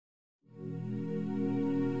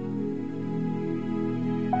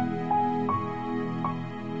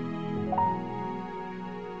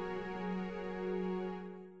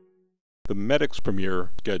The MedicsPremier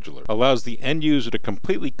scheduler allows the end user to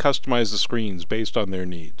completely customize the screens based on their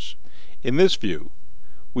needs. In this view,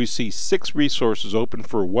 we see 6 resources open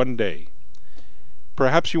for one day.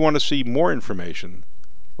 Perhaps you want to see more information,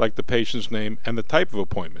 like the patient's name and the type of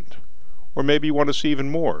appointment. Or maybe you want to see even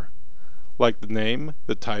more, like the name,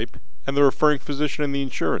 the type, and the referring physician and the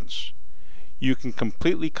insurance. You can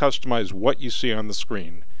completely customize what you see on the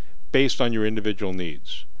screen based on your individual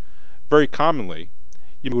needs. Very commonly,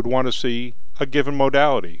 you would want to see a given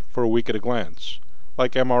modality for a week at a glance,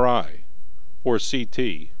 like MRI, or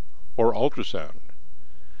CT, or ultrasound.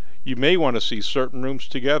 You may want to see certain rooms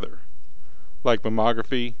together, like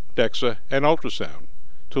mammography, DEXA, and ultrasound,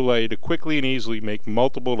 to allow you to quickly and easily make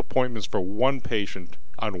multiple appointments for one patient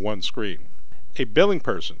on one screen. A billing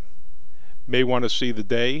person may want to see the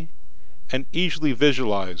day and easily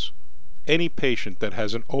visualize any patient that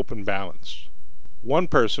has an open balance. One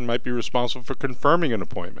person might be responsible for confirming an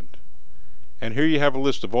appointment, and here you have a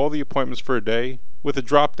list of all the appointments for a day with a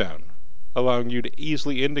drop-down, allowing you to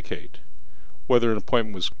easily indicate whether an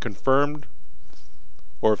appointment was confirmed,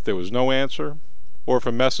 or if there was no answer, or if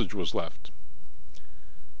a message was left.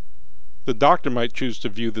 The doctor might choose to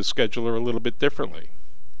view the scheduler a little bit differently,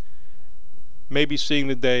 maybe seeing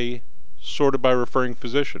the day sorted by referring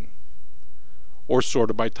physician, or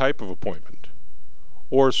sorted by type of appointment,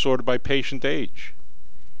 or sorted by patient age.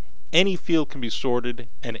 Any field can be sorted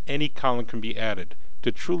and any column can be added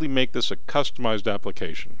to truly make this a customized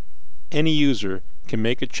application. Any user can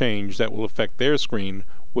make a change that will affect their screen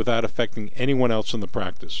without affecting anyone else in the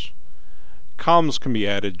practice. Columns can be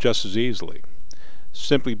added just as easily,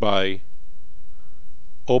 simply by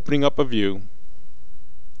opening up a view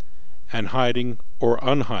and hiding or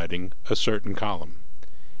unhiding a certain column.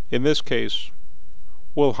 In this case,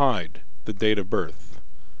 we'll hide the date of birth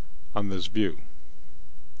on this view.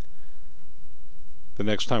 The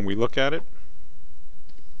next time we look at it,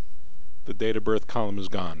 the date of birth column is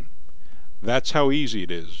gone. That's how easy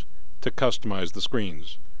it is to customize the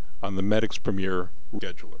screens on the MedicsPremier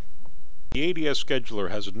scheduler. The ADS scheduler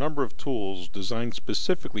has a number of tools designed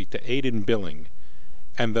specifically to aid in billing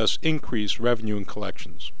and thus increase revenue and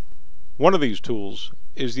collections. One of these tools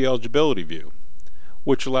is the eligibility view,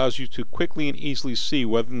 which allows you to quickly and easily see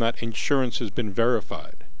whether or not insurance has been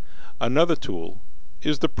verified. Another tool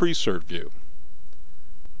is the pre-cert view,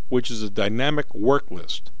 which is a dynamic work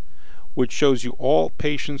list, which shows you all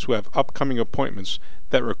patients who have upcoming appointments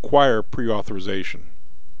that require pre-authorization.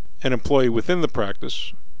 An employee within the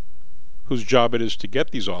practice, whose job it is to get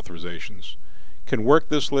these authorizations, can work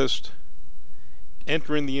this list,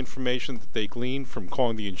 enter in the information that they glean from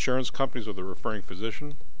calling the insurance companies or the referring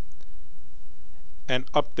physician,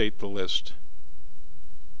 and update the list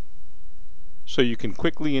so you can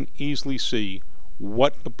quickly and easily see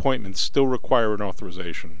what appointments still require an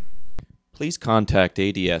authorization. Please contact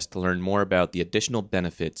ADS to learn more about the additional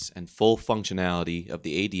benefits and full functionality of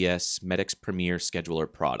the ADS MedicsPremier Scheduler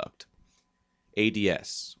product.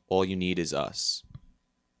 ADS, all you need is us.